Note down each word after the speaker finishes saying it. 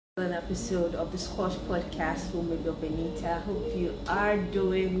an episode of the Squash Podcast with Mide Benita. Hope you are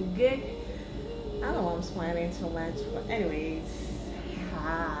doing good. I don't know why I'm smiling so much, but anyways,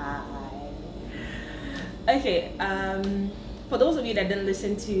 hi. Okay, for those of you that didn't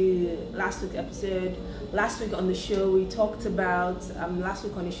listen to last week's episode, last week on the show we talked about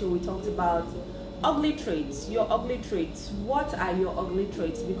ugly traits. Your ugly traits. What are your ugly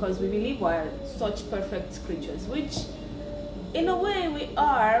traits? Because we believe we're such perfect creatures, which in a way we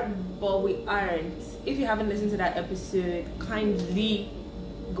are, but we aren't. If you haven't listened to that episode, kindly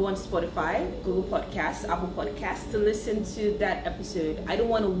go on Spotify, Google Podcasts, Apple Podcasts to listen to that episode. I don't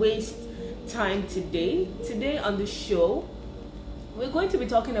want to waste time today. Today on the show, we're going to be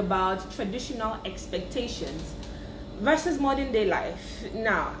talking about traditional expectations versus modern day life.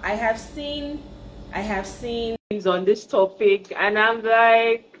 Now, I have seen things on this topic, and I'm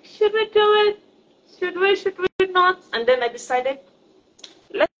like, should we do it? Should we not? And then I decided,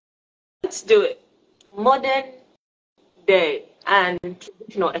 let's do it. Modern day and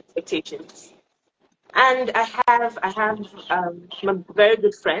traditional expectations. And I have my very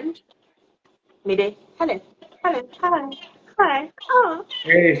good friend, Mide. Hello, hello, hi, hi. Oh,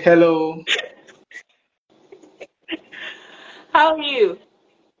 Hey, hello. how are you?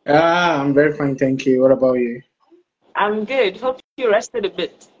 I'm very fine, thank you. What about you? I'm good. Hope you rested a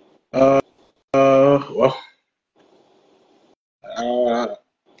bit. Uh, well, uh,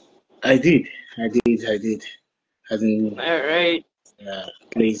 I did. As in, All right.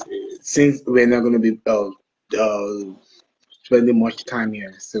 please, since we're not going to be spending much time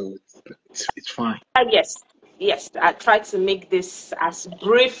here, so it's fine. Yes, yes. I tried to make this as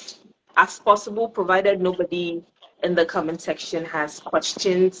brief as possible, provided nobody in the comment section has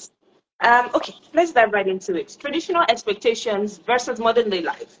questions. Okay, let's dive right into it. Traditional expectations versus modern day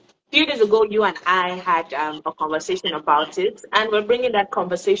life. A few days ago, you and I had a conversation about it, and we're bringing that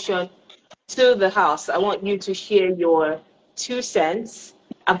conversation to the house. I want you to share your 2 cents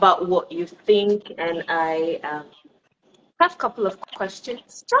about what you think, and I have a couple of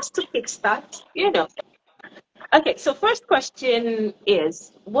questions just to kickstart. Okay, so first question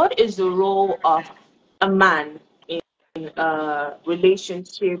is, what is the role of a man in a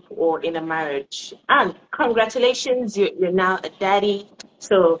relationship or in a marriage? And congratulations, you're now a daddy.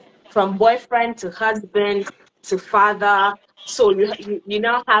 So from boyfriend to husband to father, so you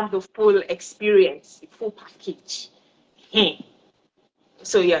now have the full experience, the full package. Hmm.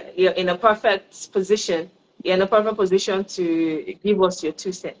 So you're in a perfect position. You're in a perfect position to give us your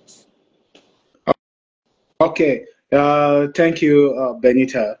 2 cents. Okay. Thank you,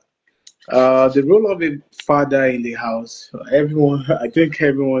 Benita. The role of a father in the house. I think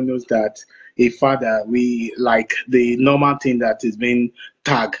everyone knows that a father, we like the normal thing that is being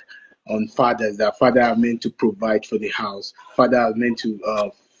tagged on fathers, that father are meant to provide for the house, father are meant to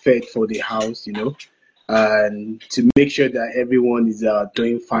fed for the house, and to make sure that everyone is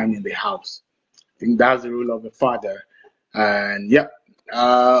doing fine in the house. I think that's the role of a father. And yeah,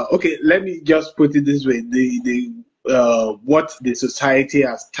 okay, let me just put it this way: the what the society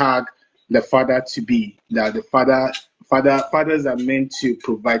has tagged the father to be, that the fathers are meant to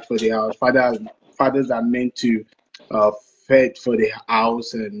provide for the house. Fathers are meant to uh, fed for the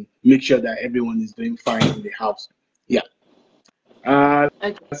house and make sure that everyone is doing fine in the house. Yeah. Uh,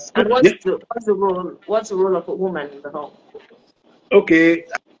 Okay. so, And yeah. what's the role of a woman in the home? Okay,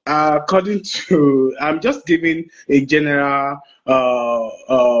 according to, I'm just giving a general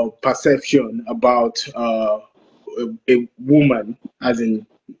perception about a woman, as in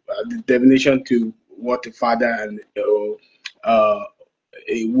the definition to what a father and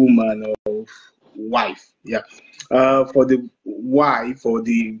a woman or wife. Yeah. For the wife or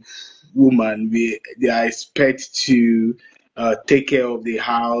the woman, they are expect to take care of the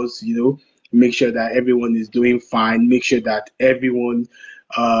house, make sure that everyone is doing fine, make sure that everyone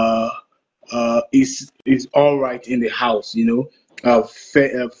uh, is all right in the house,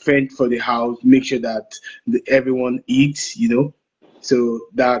 fend for the house, make sure that everyone eats, so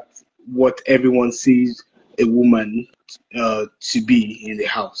that what everyone sees a woman to be in the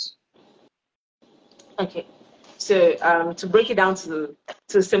house. Okay. So to break it down to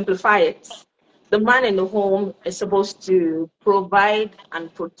simplify it, the man in the home is supposed to provide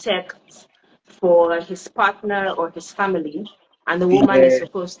and protect for his partner or his family, and the woman is Yeah,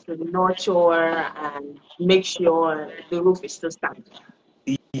 supposed to nurture and make sure the roof is still standing.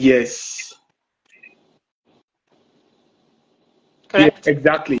 yes, yeah, Correct?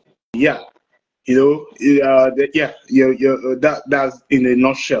 exactly. Yeah, yeah, that's in a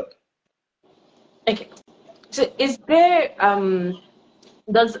nutshell. Okay. So is there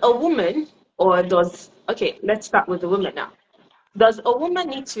does a woman or does okay, let's start with the woman now. Does a woman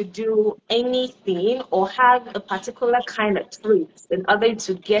need to do anything or have a particular kind of trait in order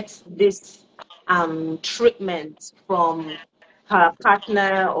to get this treatment from her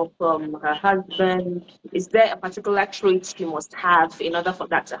partner or from her husband? Is there a particular trait she must have in order for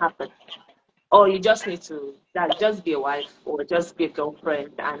that to happen? Or you just need to that just be a wife or just be a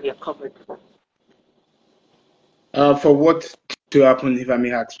girlfriend and you're covered? For what to happen, if I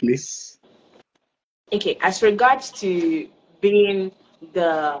may ask, please? Okay, as regards to being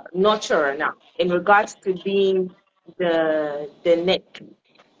the nurturer now, in regards to being the neck,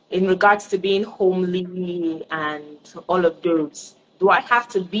 in regards to being homely and all of those, do I have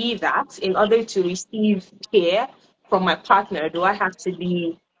to be that in order to receive care from my partner? Do I have to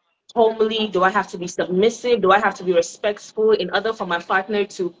be homely? Do I have to be submissive? Do I have to be respectful in order for my partner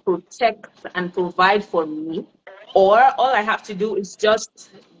to protect and provide for me? Or all I have to do is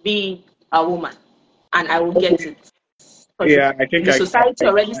just be a woman and I will get Okay. it? Because Yeah, I think the society I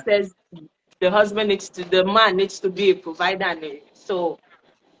already says the man needs to be a provider. So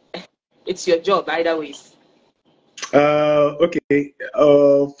it's your job either ways. okay.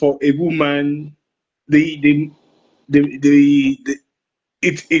 For a woman, the the the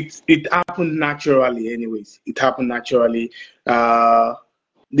it happened naturally. Anyways, it happened naturally.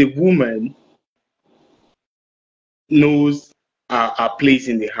 The woman knows her place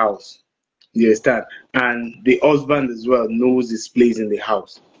in the house. You understand? And the husband as well knows his place in the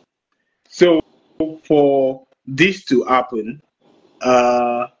house. So for this to happen,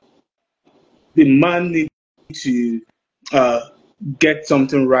 uh, the man needs to uh, get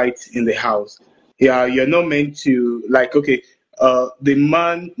something right in the house. Yeah, you're not meant to like okay. The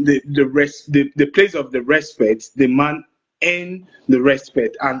man, the place of the respect, the man earn the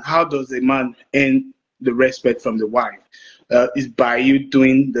respect, and how does a man earn the respect from the wife? Is by you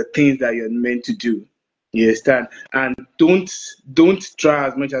doing the things that you're meant to do. You understand? And don't try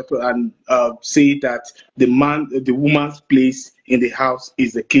as much as and say that the woman's place in the house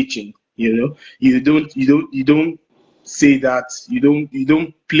is the kitchen. You know, you don't say that. You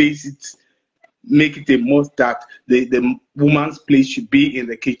don't place it, make it a must that the woman's place should be in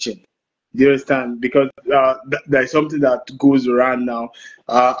the kitchen. Do you understand? Because there's something that goes around now.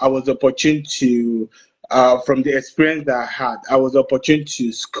 I was opportune to, from the experience that I had, I was opportune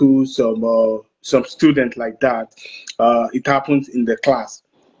to school some student like that. It happens in the class.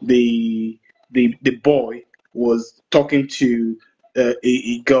 The the boy was talking to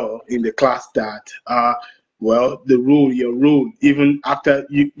a girl in the class that well, your role, even after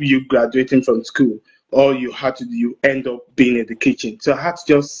you graduating from school, all you had to do, you end up being in the kitchen. So I had to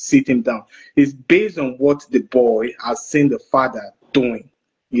just sit him down. It's based on what the boy has seen the father doing.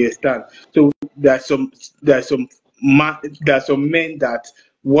 You understand? So there's some men that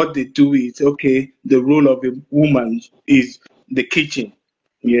what they do is okay. The role of a woman is the kitchen.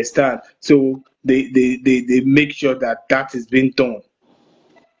 You understand? So they make sure that that is being done.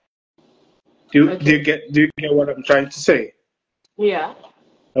 Okay. Do you get what I'm trying to say? Yeah.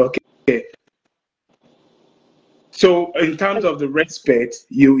 Okay. So in terms of the respect,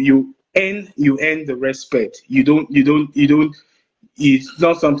 you earn the respect. You don't. It's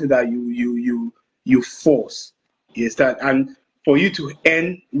not something that you force. Yes, that and for you to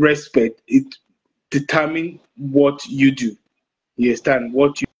earn respect, it determine what you do. You understand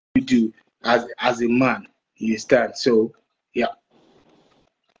what you do as a man. You understand. So yeah,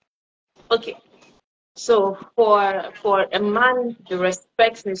 Okay. So for a man, the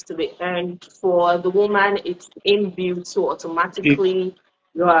respect needs to be earned. For the woman, it's inbuilt. So it automatically,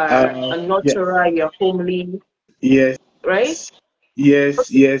 you are a yeah, nurturer. You're homely, yes, right? yes,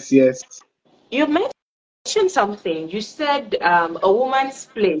 Okay. yes, yes. You mentioned something. You said a woman's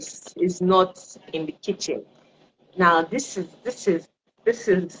place is not in the kitchen. Now, this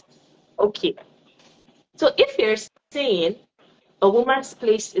is okay. So if you're saying a woman's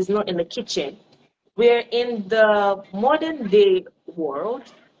place is not in the kitchen, we're in the modern day world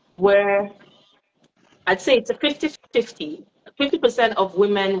where I'd say it's a 50-50. 50% of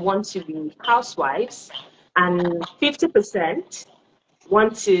women want to be housewives, and 50%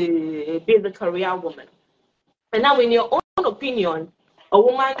 want to be the career woman. And now, in your own opinion, a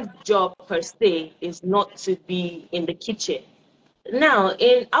woman's job per se is not to be in the kitchen. Now,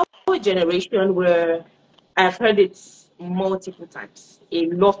 in our generation, where I've heard it multiple times, a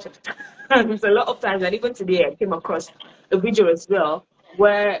lot of times, a lot of times, and even today I came across a video as well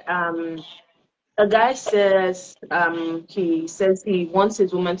where a guy says he says he wants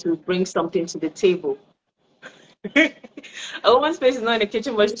his woman to bring something to the table. A woman's place is not in the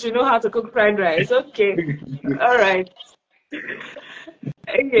kitchen, but she should know how to cook fried rice. Okay, all right.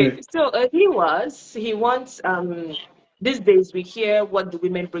 Okay, so he wants these days we hear what the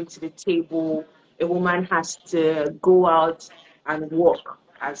women bring to the table. A woman has to go out and work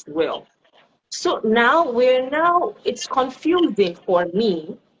as well. So now it's confusing for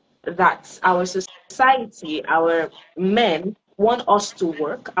me that our society, our men want us to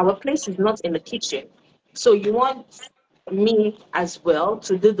work. Our place is not in the kitchen. So you want me as well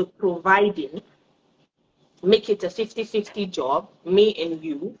to do the providing, make it a 50-50 job, me and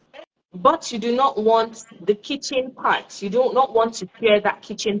you, but you do not want the kitchen part. You do not want to share that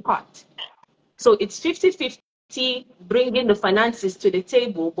kitchen part. So it's 50-50 bringing the finances to the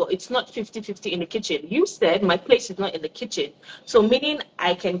table, but it's not 50-50 in the kitchen. You said my place is not in the kitchen. So meaning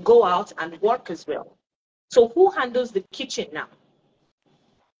I can go out and work as well. So who handles the kitchen now?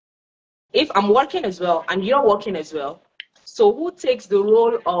 If I'm working as well and you're working as well, so who takes the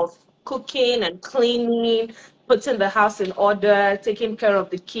role of cooking and cleaning, putting the house in order, taking care of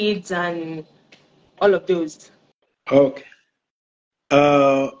the kids and all of those? Okay.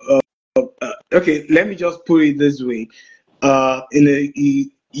 Uh, okay. Let me just put it this way.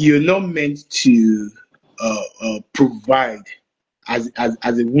 You're not meant to provide as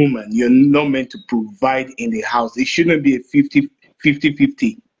a woman. You're not meant to provide in the house. It shouldn't be a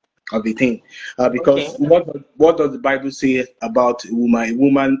 50-50 of a thing, Okay. because what does the Bible say about a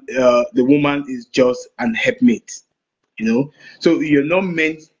woman? The woman is just an helpmate. So you're not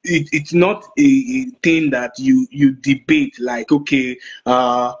meant, it's not a thing that you debate, like, okay,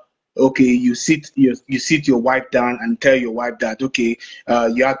 you sit your wife down and tell your wife that, okay,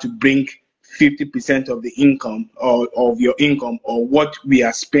 you have to bring 50% of the income, or of your income, or what we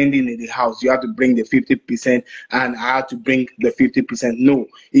are spending in the house. You have to bring the 50%, and I have to bring the 50%. No,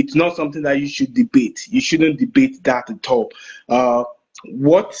 it's not something that you should debate. You shouldn't debate that at all.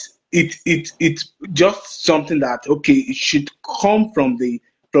 What it's just something that, okay, it should come from the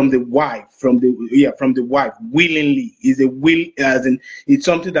wife willingly. Is a will, as in, it's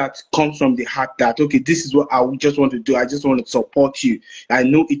something that comes from the heart, that, okay, this is what I just want to do. I just want to support you. I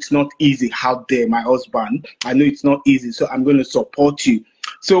know it's not easy out there, my husband. I know it's not easy, so I'm going to support you.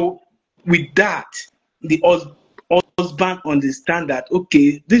 So with that, the husband understand that,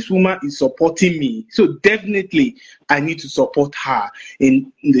 okay, this woman is supporting me, so definitely I need to support her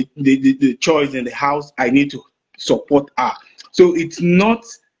in the choice in the house. I need to support her. So it's not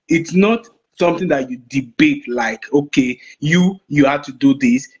something that you debate, like, okay, you have to do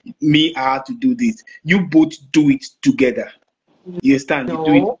this, me, I have to do this. You both do it together. You understand? You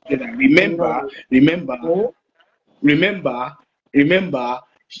do it No, together. Remember, no, remember, no. remember, remember,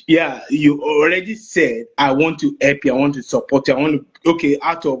 yeah, you already said, I want to help you, I want to support you, I want to, okay,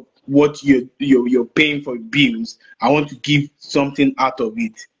 out of what you're paying for bills, I want to give something out of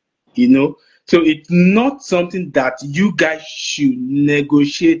it. So it's not something that you guys should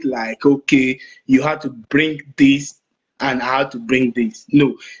negotiate, like, okay, you have to bring this and I have to bring this.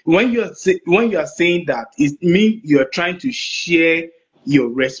 No, when you are saying that, it means you are trying to share your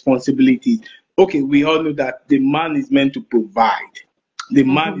responsibilities. Okay, we all know that the man is meant to provide. The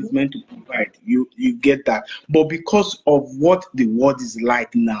man is Mhm. meant to provide. You get that. But because of what the world is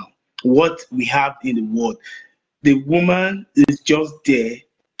like now, what we have in the world, the woman is just there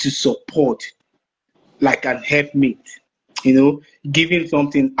to support, like an helpmate, giving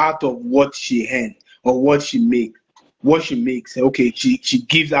something out of what she earns, or what she makes. Okay, she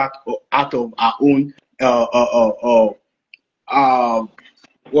gives out of her own, uh,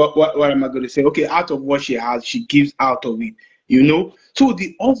 what am I going to say? Okay, out of what she has, she gives out of it. So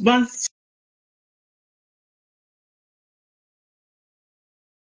the husband.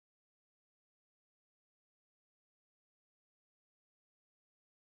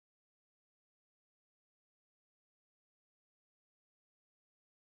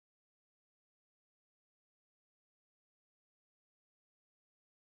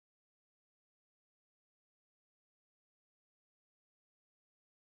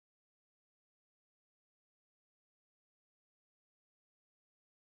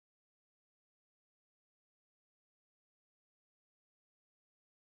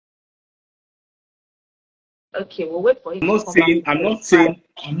 Okay, we'll wait for him I'm to not come back saying, with I'm the not saying,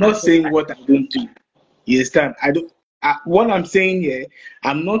 I'm not saying reply. what I don't do. You understand? I don't. What I'm saying here,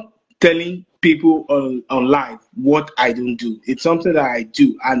 I'm not telling people on live what I don't do. It's something that I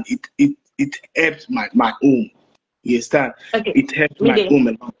do, and it helps my home. You understand? Okay, It helps my Mide, home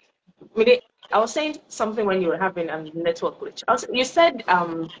a lot. Mide, I was saying something when you were having a network glitch. You said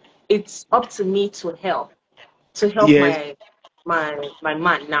it's up to me to help Yes, my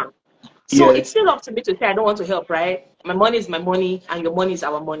man now. So it's yes. still up to me to say I don't want to help, right? My money is my money, and your money is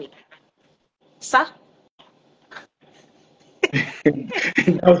our money, sir.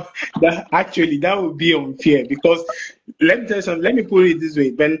 Actually, that would be unfair because let me tell you something. Let me put it this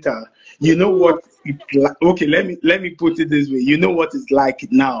way, Benta. You know Mm-hmm. what? Okay, let me put it this way. You know what it's like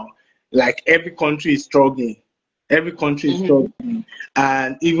now. Like every country is struggling. Every country is struggling,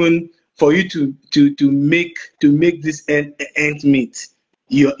 and even for you to make this end meet,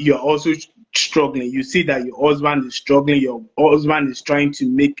 you're also struggling. You see that your husband is struggling. Your husband is trying to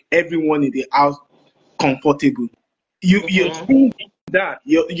make everyone in the house comfortable. You're Mm-hmm. seeing that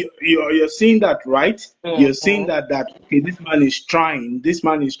you're seeing that, right? You're seeing Mm-hmm. that okay, this man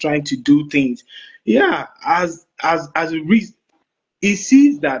is trying to do things. Yeah, as a reason, he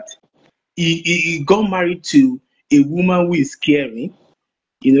sees that he got married to a woman who is caring.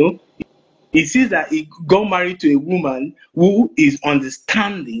 You know, he sees that he got married to a woman who is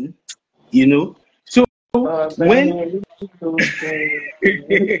understanding. You know, so when Benny, leave those things.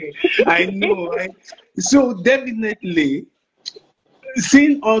 I know, so definitely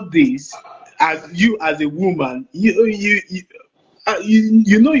seeing all this, as you as a woman, you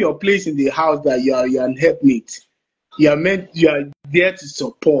know your place in the house, that you're an helpmate. You are there to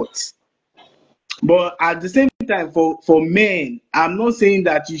support. But at the same time, for men, I'm not saying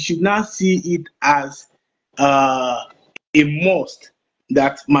that you should not see it as uh, a must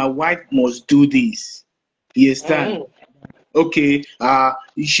that my wife must do this. You understand? Mm. Okay,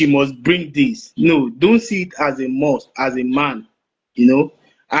 she must bring this. No, don't see it as a must as a man, you know.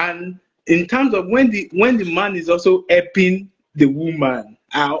 And in terms of when the man is also helping the woman,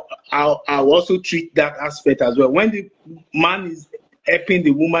 I'll also treat that aspect as well. When the man is helping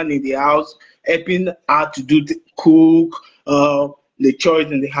the woman in the house, helping her to do the cook, the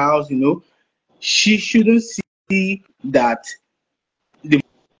chores in the house, she shouldn't see that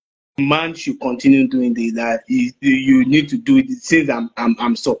man should continue doing this, that you need to do it since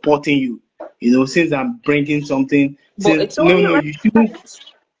I'm supporting you, since I'm bringing something, But since it's no, only no, you shouldn't. right.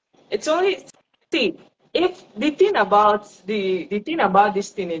 It's only see if the thing about this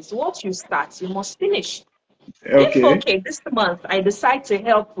thing is what you start, you must finish. If Okay. okay, this month I decide to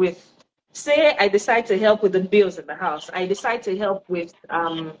help with, say I decide to help with the bills in the house, I decide to help with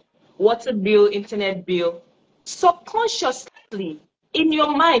water bill, internet bill, subconsciously in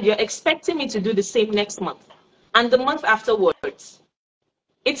your mind you're expecting me to do the same next month and the month afterwards.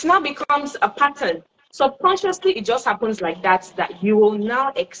 It now becomes a pattern. Subconsciously, it just happens like that, that you will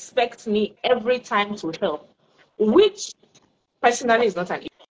now expect me every time to help, which personally is not an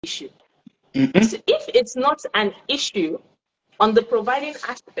issue. Mm-hmm. So if it's not an issue on the providing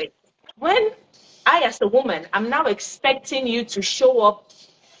aspect, when I, as a woman, I'm now expecting you to show up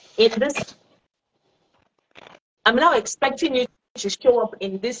in this, I'm now expecting you to show up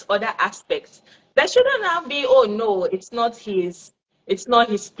in this other aspect. There shouldn't now be, oh no, it's not his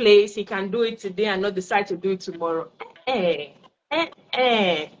place. He can do it today and not decide to do it tomorrow. Eh,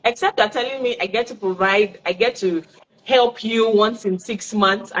 Except you're telling me I get to provide, I get to help you once in 6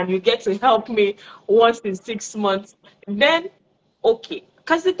 months, and you get to help me once in 6 months. Then okay.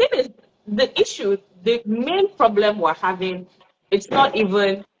 Because the thing is, the main problem we're having, it's not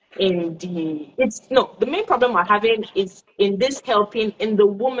even in the main problem we're having is in this helping in the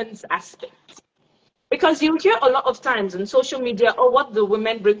woman's aspect. Because you hear a lot of times on social media, oh, what the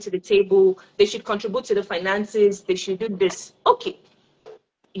women bring to the table, they should contribute to the finances, they should do this. Okay,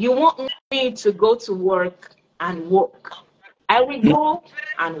 you want me to go to work and work. I will go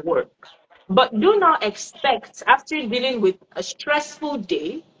and work. But do not expect, after dealing with a stressful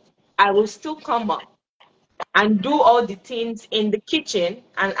day, I will still come up and do all the things in the kitchen,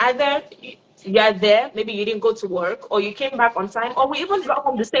 and either you're there, maybe you didn't go to work, or you came back on time, or we even got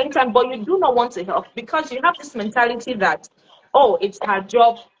home the same time, but you do not want to help because you have this mentality that, oh, it's her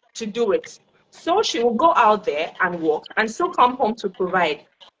job to do it. So she will go out there and work and still come home to provide.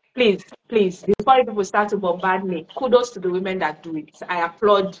 Please, please, before you people start to bombard me, kudos to the women that do it. I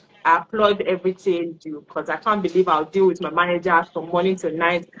applaud everything you, because I can't believe I'll deal with my manager from morning to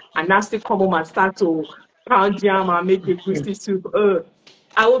night and now still come home and start to pound jam and make a goosey soup.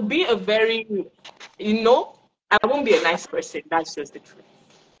 I would be a very, I won't be a nice person. That's just the truth.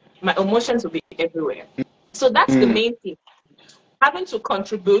 My emotions will be everywhere. So that's the main thing. Having to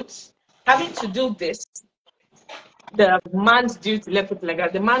contribute, having to do this, the man's duty, let's put it like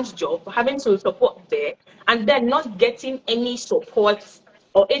that, the man's job, having to support there, and then not getting any support,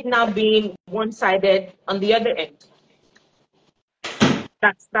 or it now being one-sided on the other end.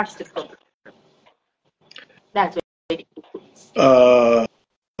 That's the problem. That's very difficult. uh,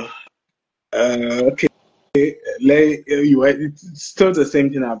 okay. It's still the same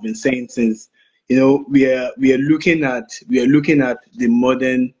thing I've been saying since. We are looking at the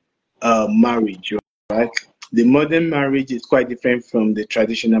modern marriage, right? The modern marriage is quite different from the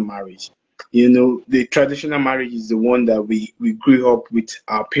traditional marriage. You know, the traditional marriage is the one that we grew up with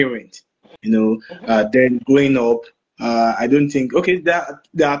our parents. You know, then growing up, I don't think okay. There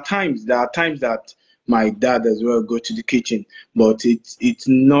are times that my dad as well go to the kitchen, but it's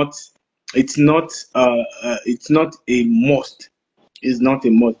not a must. It's not a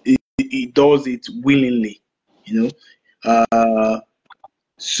must. He does it willingly. You know,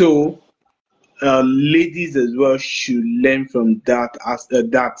 so ladies as well should learn from that as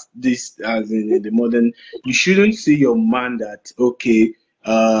that this as in the modern. You shouldn't see your man that okay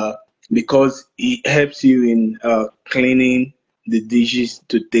uh because it helps you in cleaning the dishes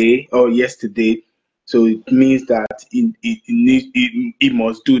today or yesterday, so it means that it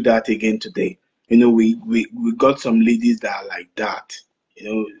must do that again today. You know, we got some ladies that are like that. You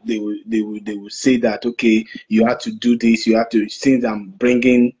know, they will say that okay, you have to do this, you have to, since I'm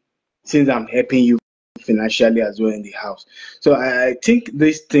helping you financially as well in the house. So I think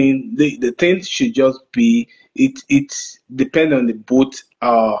this thing, the thing should just be, it depend on the both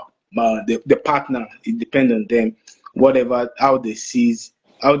the partner. It depend on them, whatever how they see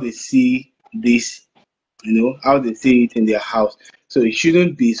this, you know, how they see it in their house. So it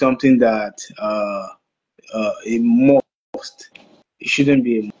shouldn't be something that a must. It shouldn't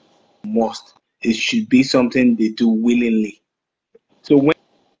be a must. It should be something they do willingly. So when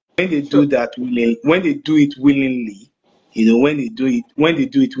they do Sure. that willingly, when they do it willingly, you know, when they do it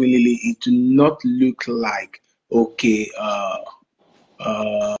willingly, it do not look like okay, uh,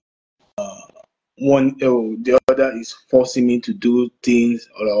 one the other is forcing me to do things,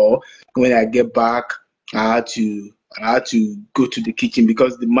 or when I get back, I had to go to the kitchen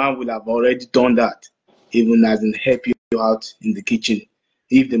because the man would have already done that, even as in help you out in the kitchen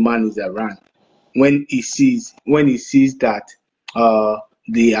if the man is around. When he sees that uh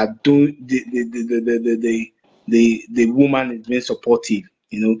they are doing the woman is being supportive,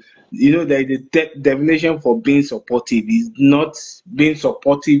 that the definition for being supportive is not being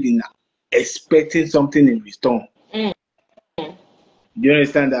supportive in expecting something in return. Mm. Do you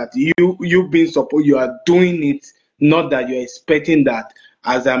understand that you being support, you are doing it, not that you're expecting that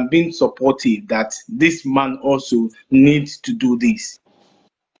as I'm being supportive that this man also needs to do this.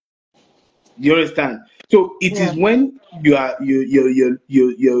 Do you understand? So it is Yeah. when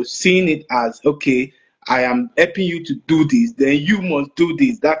you're seeing it as okay, I am helping you to do this, then you must do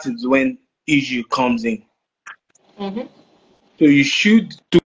this. That is when issue comes in. Mm-hmm. So you should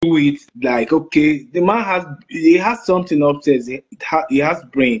do it like okay, the man he has something upstairs. He has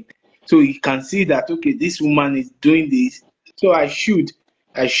brain, so he can see that okay, this woman is doing this. So I should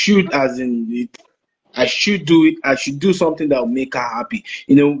as in it. I should do it. I should do something that will make her happy.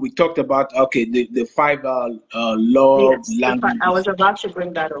 We talked about okay, the five love Yes. I languages. was about to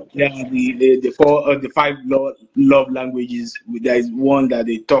bring that up. Yeah, Yes. the five love languages. There is one that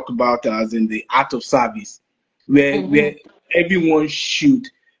they talk about as in the art of service, where Mm-hmm. everyone should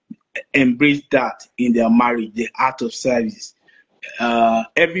embrace that in their marriage, the art of service.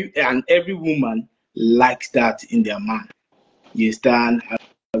 Every woman likes that in their man. You understand?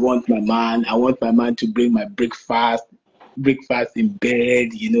 I want my man to bring my breakfast in bed,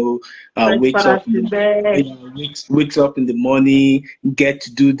 wakes up Breakfast in bed. wakes up in the morning, get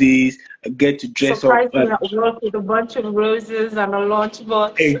to do this, get to dress up. Surprise me at work with a bunch of roses and a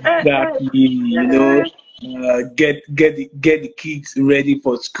lunchbox. Exactly, get the kids ready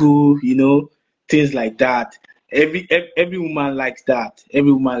for school, things like that. Every woman likes that.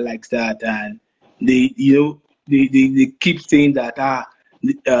 Every woman likes that, and they keep saying that I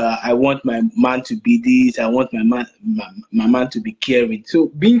want my man to be this. I want my man to be caring. So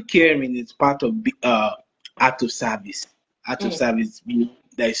being caring is part of act of service. Act of Mm. service.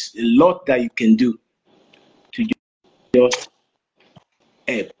 There's a lot that you can do to just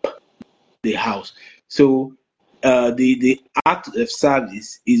help the house. So the act of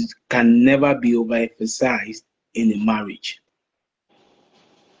service is can never be overemphasized in a marriage.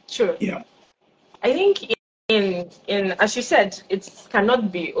 Sure. Yeah. I think in as you said, it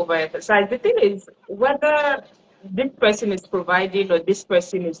cannot be overemphasized. The thing is whether this person is providing or this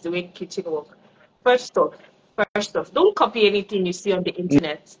person is doing kitchen work. First off, don't copy anything you see on the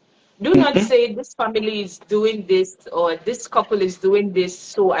internet. Do not Mhm. say this family is doing this or this couple is doing this,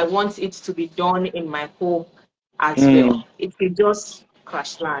 so I want it to be done in my home as well. Mm. It will just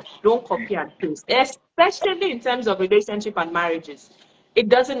crash land. Don't copy and paste, especially in terms of relationship and marriages. It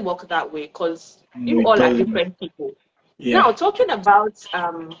doesn't work that way because you It all are doesn't. different people. Yeah. Now, talking about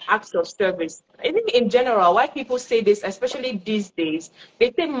acts of service, I think in general, why people say this, especially these days,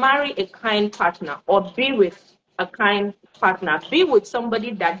 they say marry a kind partner or be with a kind partner. Be with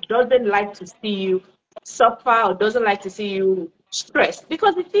somebody that doesn't like to see you suffer or doesn't like to see you stressed.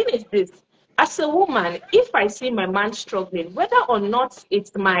 Because the thing is this, as a woman, if I see my man struggling, whether or not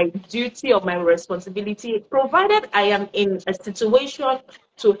it's my duty or my responsibility, provided I am in a situation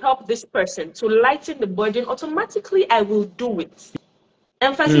to help this person, to lighten the burden, automatically I will do it.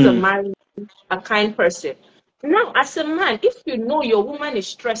 Emphasis on Mm. marrying a kind person. Now, as a man, if you know your woman is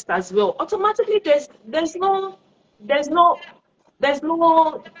stressed as well, automatically there's no there's no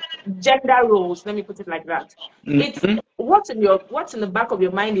gender roles. Let me put it like that. It's Mm. what's in the back of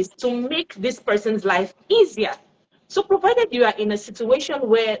your mind is to make this person's life easier. So provided you are in a situation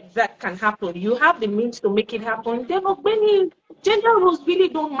where that can happen, you have the means to make it happen, then many gender roles really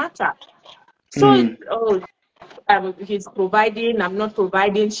don't matter. So Mm. oh, he's providing, I'm not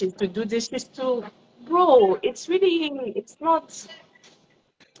providing, she's to do this, she's to, bro, it's really, it's not.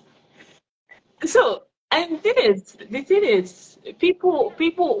 So, and the thing is, people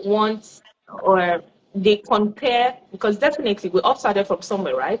want, or they compare, because definitely we all started from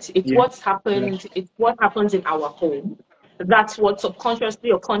somewhere, right? It's Yeah. what's Yeah. happened, it's what happens in our home. That's what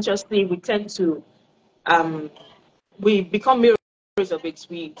subconsciously or consciously we tend to um we become mirrors of it.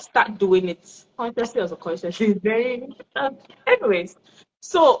 We start doing it consciously or subconsciously. Very, anyways.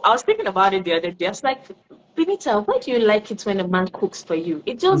 So I was thinking about it the other day. I was like, Benita, why do you like it when a man cooks for you?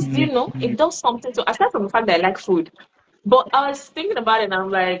 It just, Mm. it Mm. does something to, aside from the fact that I like food. But I was thinking about it and I'm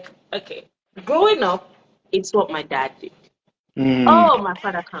like, okay, growing up, it's what my dad did. Mm. Oh, my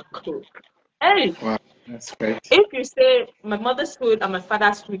father can cook. Hey, Wow, that's great. if you say my mother's food and my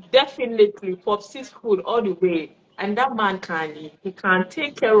father's food, definitely Popsy's food all the way. And that man he can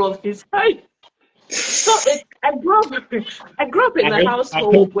take care of his health. So I grew up in a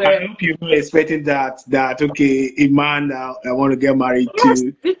household I where, hope you're not expecting that okay, a man that I want to get married yes,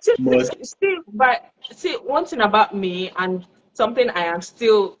 to the must. see one thing about me, and something I am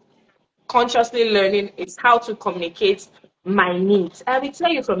still consciously learning, is how to communicate my needs. I will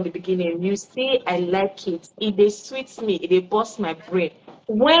tell you from the beginning, you see, I like it. It sweets me, it busts my brain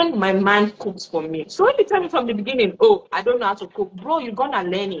when my man cooks for me. So when you tell me from the beginning, oh, I don't know how to cook, bro, you're gonna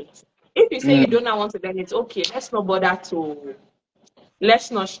learn it. If you say you Mm. don't know want to learn it, okay,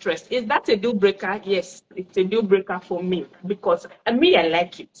 let's not stress. Is that a deal breaker? Yes, it's a deal breaker for me, because me, I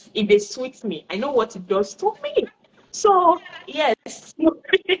like it. It sweets me. I know what it does to me. So yes.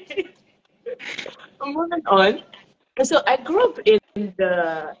 Moving on. So I grew up in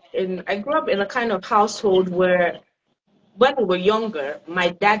a kind of household where when we were younger, my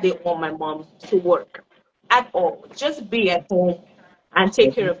dad didn't want my mom to work at all. Just be at home and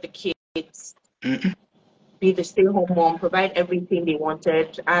take care Mhm. of the kids, Mm. be the stay-home mom, provide everything they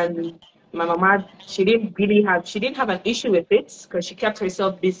wanted. And my mama, she didn't have an issue with it because she kept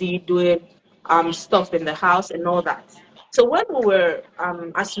herself busy doing stuff in the house and all that. So when we were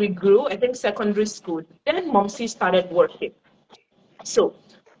as we grew, I think secondary school, then Momsy started working. So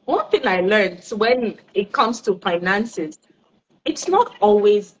one thing I learned when it comes to finances, it's not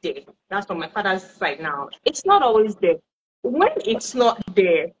always there. That's from my father's side now. It's not always there. When it's not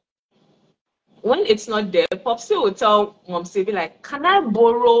there, Popsy will tell Momsy, be like, can I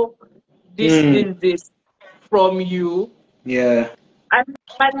borrow Mm. this from you? Yeah. And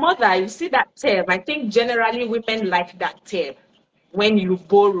my mother, you see that term. I think generally women like that term when you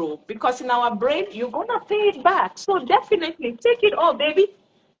borrow, because in our brain, you're going to pay it back. So definitely take it all, baby.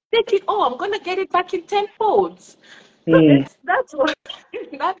 Take it all. I'm going to get it back in 10 folds. So Mm. that's what,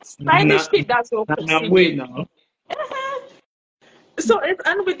 that's Now, stylish thing. That's what now, Popsy wait did. now. So,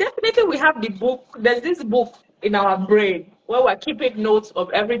 and we have the book. There's this book in our brain where we're keeping notes of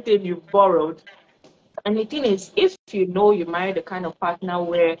everything you've borrowed. And the thing is, if you know you married the kind of partner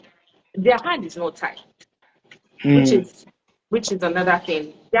where their hand is not tight, which Mm. is which is another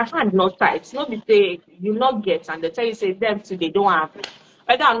thing. Their hand not tight. It's not be say you not get and they tell you say them too they don't have.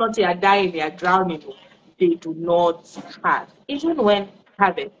 Whether or not they are dying, they are drowning, they do not have. Even when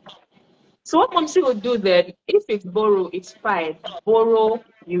having. So what Momsi will do then, if it's borrow, it's fine. Borrow,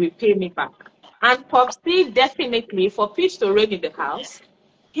 you will pay me back. And Popsy definitely, for fish to rain in the house,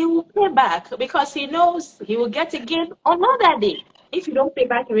 he will pay back because he knows he will get again another day. If you don't pay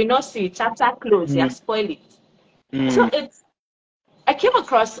back, you will not see it. Chapter close, you Mm. have spoiled it. So Mm. it's I came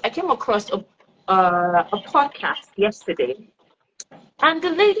across a podcast yesterday, and the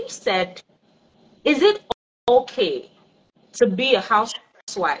lady said, "Is it okay to be a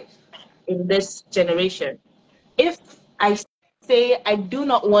housewife in this generation if I say I do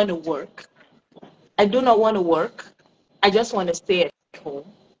not want to work? I do not want to work. I just want to stay at home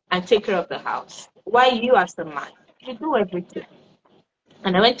and take care of the house. Why you as a man, you do everything."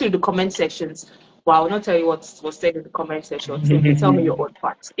 And I went through the comment sections. Well, I will not tell you what was said in the comment section. Simply tell me your own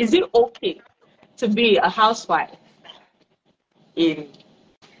part. Is it okay to be a housewife in,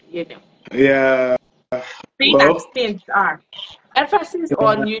 you know, Yeah. seeing as Well, things are. Emphasis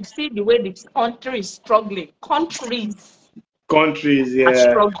on you see the way this country is struggling. Countries countries, are yeah.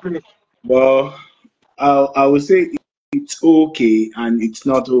 struggling. Well, I would say it's okay and it's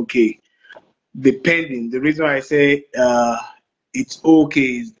not okay, depending. The reason why I say it's okay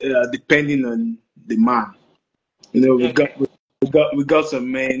is depending on the man. You know, Okay. we got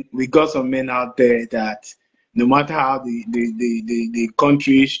some men out there that no matter how the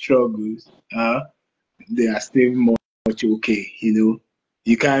country struggles, they are still much okay. You know,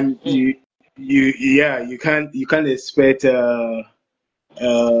 you can't Mm. you can't expect uh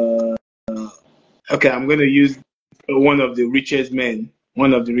okay, I'm going to use one of the richest men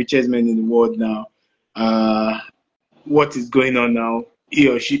in the world now. Uh, what is going on now?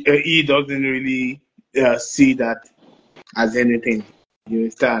 He doesn't really see that as anything. You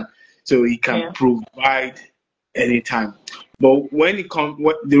understand? So he can Yeah. provide anytime. But when it comes,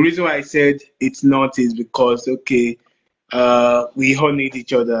 what the reason why I said it's not is because okay, we all need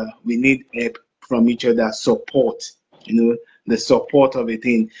each other. We need help from each other, support. You know, the support of a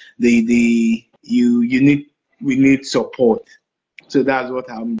thing. The you need we need support. So that's what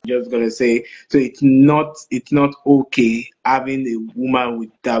I'm just gonna say. So it's not okay having a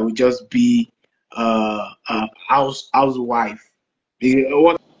woman that will just be a housewife.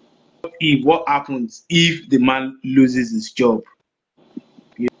 What happens if the man loses his job?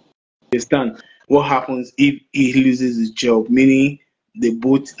 You understand? What happens if he loses his job? Meaning the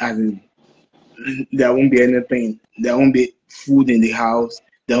both as in there won't be anything. There won't be food in the house.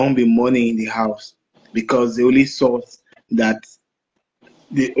 There won't be money in the house because that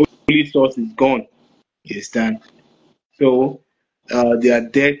the only source is gone. You understand? So they are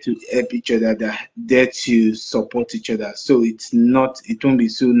there to help each other. They're there to support each other. So it won't be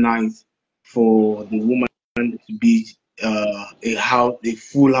so nice for the woman to be a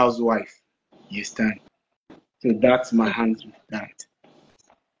full housewife. You understand? So that's my answer to that.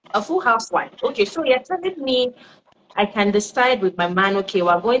 A full housewife. Okay, so you're telling me I can decide with my man, okay,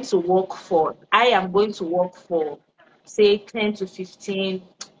 I am going to work for, say, 10 to 15,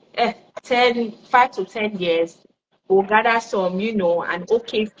 10, 5 to 10 years. We'll gather some, an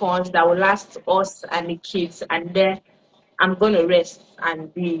okay funds that will last us and the kids. And then I'm going to rest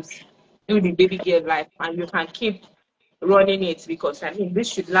and do the baby girl life. And you can keep running it because, I mean, this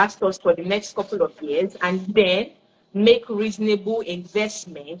should last us for the next couple of years. And then make reasonable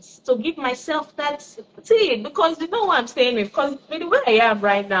investments to give myself that because you know what I'm saying is because with the way I am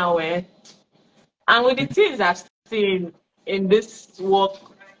right now, and with the things I've seen in this work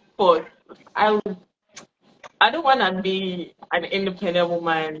for I I don't wanna be an independent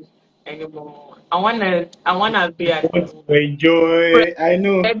woman anymore. I wanna be an Want to enjoy? I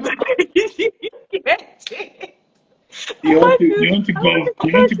know I want to you want to go on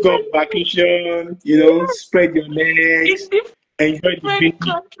constantly vacation. You know, yes spread your in legs, enjoy the different beach.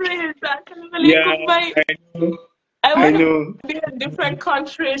 countries. I can really Yeah, combine. I know, I I want to know. be in different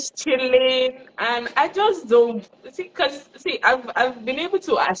countries, chilling, and I just don't see because I've been able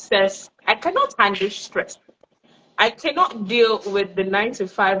to assess. I cannot handle stress. I cannot deal with the 9 to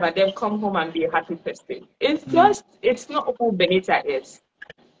 5 and then come home and be a happy person. It's not who Benita is.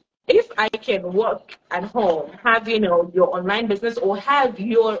 If I can work at home, have your online business or have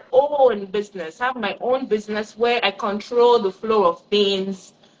your own business, have my own business where I control the flow of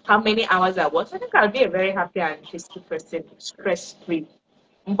things, how many hours I work, I think I'll be a very happy and peaceful person, stress free.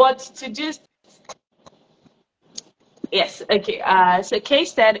 But to just yes, okay. So Kay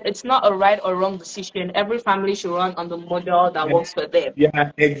said it's not a right or wrong decision. Every family should run on the model that Yeah, works for them.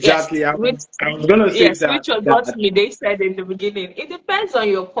 yeah, Yes, exactly. which I was gonna say yes, which was what that me they said in the beginning. It depends on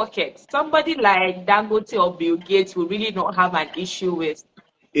your pocket. Somebody like Dangote or Bill Gates will really not have an issue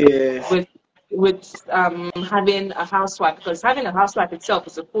yes. with having a housewife because having a housewife itself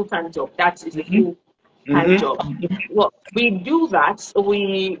is a full-time job. That is a Mm-hmm, full-time mm-hmm. job. Well, we do that.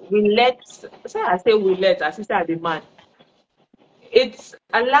 We let say I say we let as I the man. It's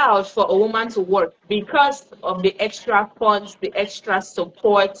allowed for a woman to work because of the extra funds, the extra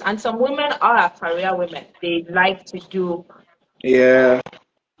support, and some women are career women. They like to do Yeah,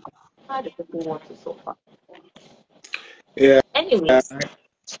 how do people want to so far. yeah. Anyways,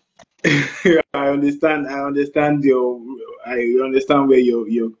 I understand. I understand where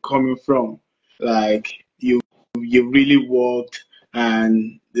you're coming from. Like you really worked,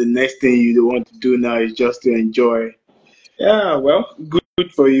 and the next thing you want to do now is just to enjoy. Yeah, well,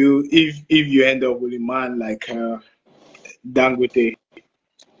 good for you. If you end up with a man like Dangote,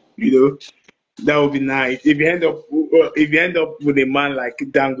 you know. That would be nice. If you end up with a man like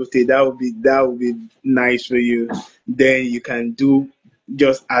Dangote, that would be nice for you. Then you can do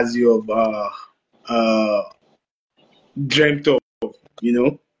just as you have uh dreamt of, you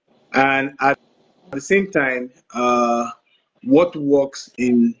know. And at the same time, what works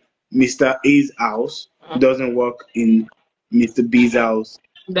in Mr. A's house doesn't work in Mr. B's house.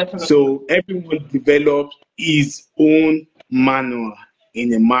 Definitely. So everyone develops his own manual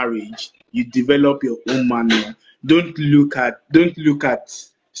in a marriage. You develop your own manual. Don't look at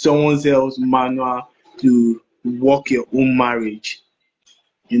someone else's manual to work your own marriage.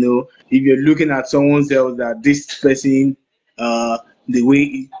 If you're looking at someone else, that this person, uh, the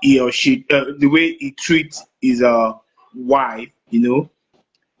way he or she, the way he treats his wife, the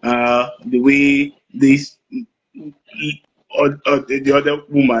way this or the other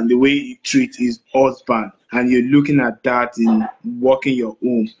woman, the way he treats his husband, and you're looking at that in working your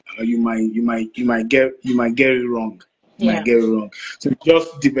own, you might get it wrong. You might Yeah. get it wrong. So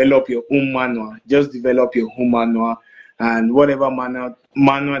just develop your own manual. Just develop your own manual, and whatever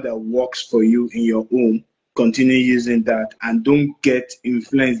manual that works for you in your home, continue using that, and don't get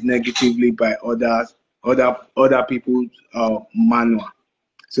influenced negatively by other people's manual.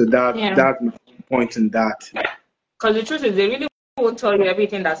 So Yeah. that's my point in that. Because the truth is, they really won't tell you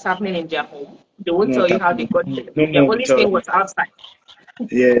everything that's happening in their home. They won't tell Not you how happening. they got there. No They're more will only tell seeing you. what's outside.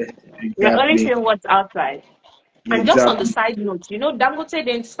 Yeah, They're only exactly. seeing what's outside. And just on the Exactly. side note, Dangote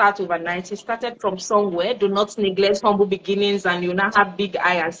didn't start overnight. He started from somewhere. Do not neglect humble beginnings, and you now have big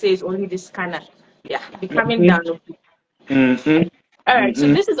eye and say it's only this kind of, yeah, be coming Mm-hmm. down. Mm-hmm. All right, so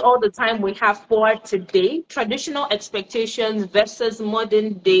Mm-hmm. this is all the time we have for today. Traditional expectations versus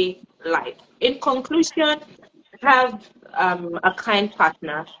modern day life. In conclusion, have a kind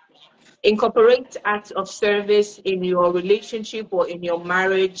partner. Incorporate acts of service in your relationship or in your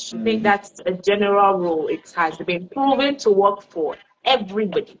marriage. I think that's a general rule. It has been proven to work for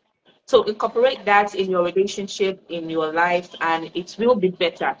everybody. So incorporate that in your relationship, in your life, and it will be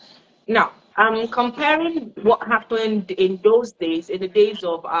better. Now, comparing what happened in those days, in the days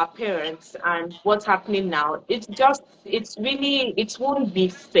of our parents, and what's happening now, it won't be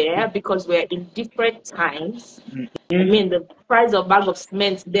fair because we're in different times. I Mm-hmm. mean, the price of bag of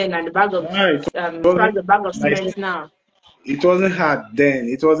cement then and the Right. price of bag of Like I said, cement now. it wasn't hard then.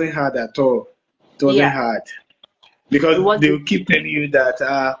 It wasn't hard at all. It wasn't Yeah, hard it because they wasn't. will keep telling you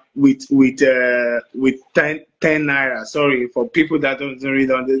that with 10 naira. Sorry for people that don't really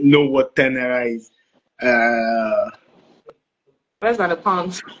don't know what 10 naira is. Uh, Less than a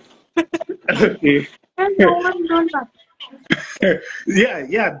pound. okay. And no $1.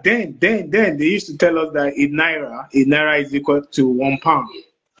 Yeah. Then they used to tell us that a naira is equal to 1 pound.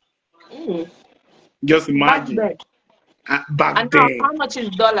 Mm, Just back imagine. then. Back And now, then. how much is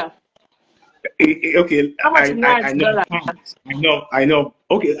dollar? Okay, How much is naira I to know dollar? pounds. I know.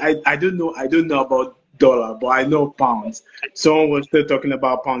 Okay, I don't know about dollar, but I know pounds. Someone was still talking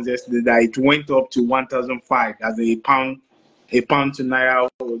about pounds yesterday that it went up to 1,005 as a pound to naira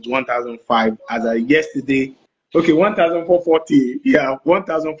was 1,005 as a yesterday. Okay, 1,440. Yeah,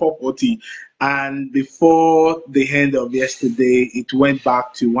 1,440. And before the end of yesterday, it went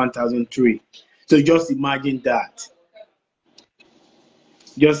back to 1,003. So just imagine that.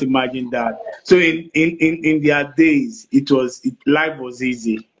 Just imagine that. So in their days, life was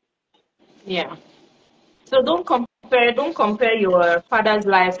easy. Yeah. So don't compare your father's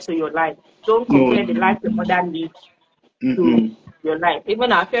life to your life. Don't No, compare no, the no. life your mother lived to Mm-mm. your life.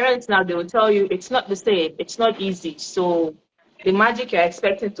 Even our parents now, they will tell you it's not the same. It's not easy. So the magic you're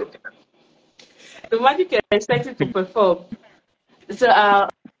expecting to the magic you're expecting to perform. So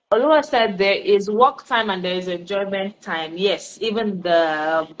Olua said there is work time and there is enjoyment time. Yes, even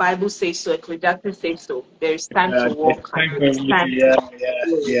the Bible says so, Ecclesiastes says so. There is time to There's work and time there for is everything. time to Yeah, yeah,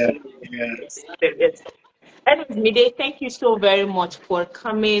 play. yeah, yeah. Yes, there is. Anyways, Mide, thank you so very much for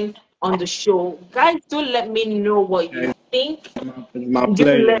coming on the show. Guys, do let me know what you Yeah, think. it's my Did you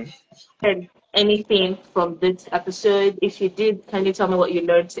pleasure. learn anything from this episode? If you did, can you tell me what you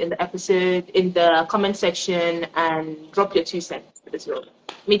learned in the episode in the comment section and drop your 2 cents as well?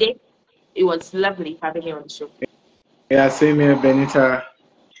 Mide, it was lovely having you on the show. Yeah, same here, Benita.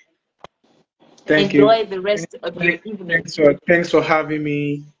 Thank you. Enjoy the rest of your evening. Thanks for having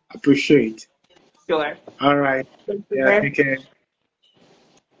me. Appreciate. Sure. All right. Thank Yeah, you. take care.